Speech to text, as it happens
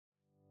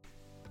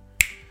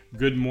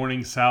Good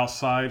morning,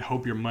 Southside.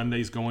 Hope your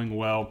Monday's going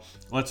well.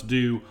 Let's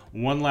do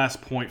one last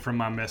point from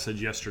my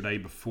message yesterday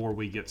before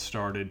we get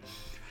started.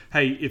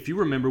 Hey, if you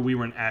remember, we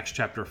were in Acts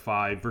chapter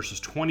 5, verses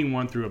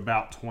 21 through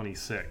about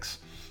 26.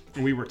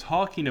 And we were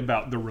talking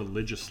about the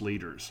religious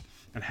leaders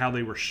and how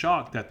they were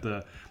shocked that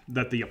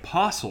the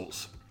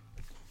apostles,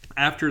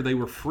 after they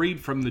were freed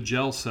from the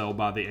jail cell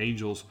by the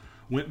angels,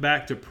 went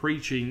back to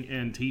preaching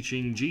and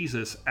teaching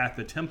Jesus at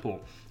the temple.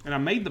 And I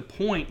made the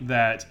point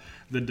that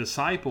the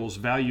disciples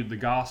valued the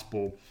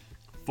gospel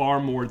far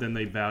more than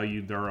they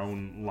valued their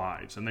own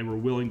lives. And they were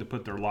willing to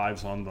put their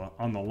lives on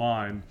the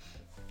line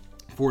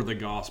for the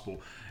gospel.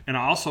 And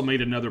I also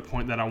made another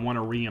point that I want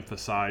to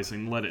reemphasize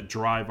and let it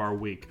drive our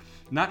week.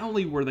 Not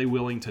only were they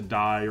willing to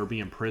die or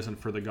be in prison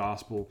for the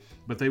gospel,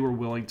 but they were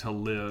willing to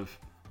live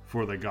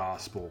for the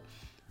gospel.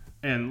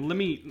 And let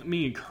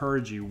me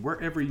encourage you,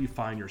 wherever you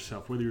find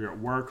yourself, whether you're at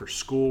work or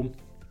school,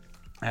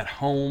 at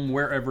home,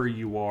 wherever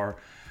you are,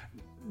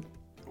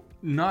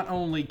 not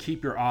only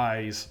keep your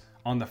eyes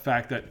on the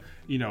fact that,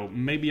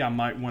 maybe I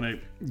might want to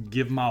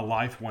give my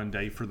life one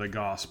day for the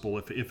gospel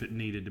if it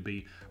needed to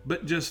be,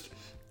 but just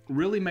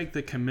really make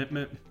the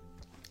commitment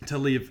to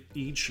live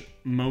each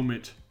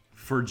moment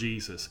for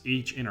Jesus,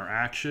 each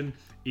interaction,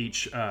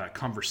 each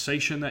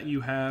conversation that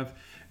you have,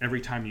 every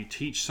time you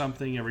teach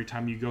something, every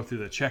time you go through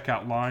the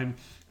checkout line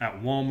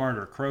at Walmart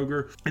or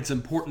Kroger. It's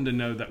important to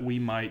know that we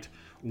might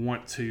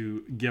want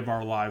to give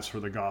our lives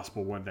for the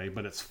gospel one day,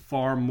 but it's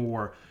far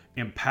more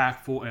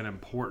impactful and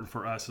important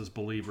for us as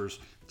believers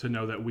to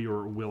know that we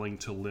are willing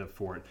to live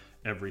for it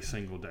every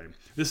single day.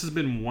 This has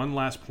been one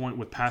last point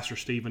with Pastor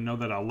Stephen. Know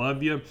that I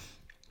love you.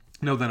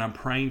 Know that I'm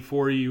praying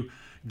for you.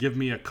 Give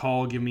me a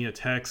call, give me a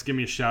text, give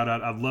me a shout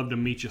out. I'd love to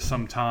meet you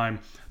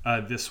sometime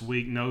this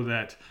week. Know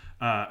that,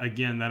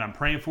 again, that I'm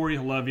praying for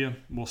you. Love you.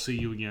 We'll see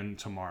you again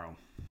tomorrow.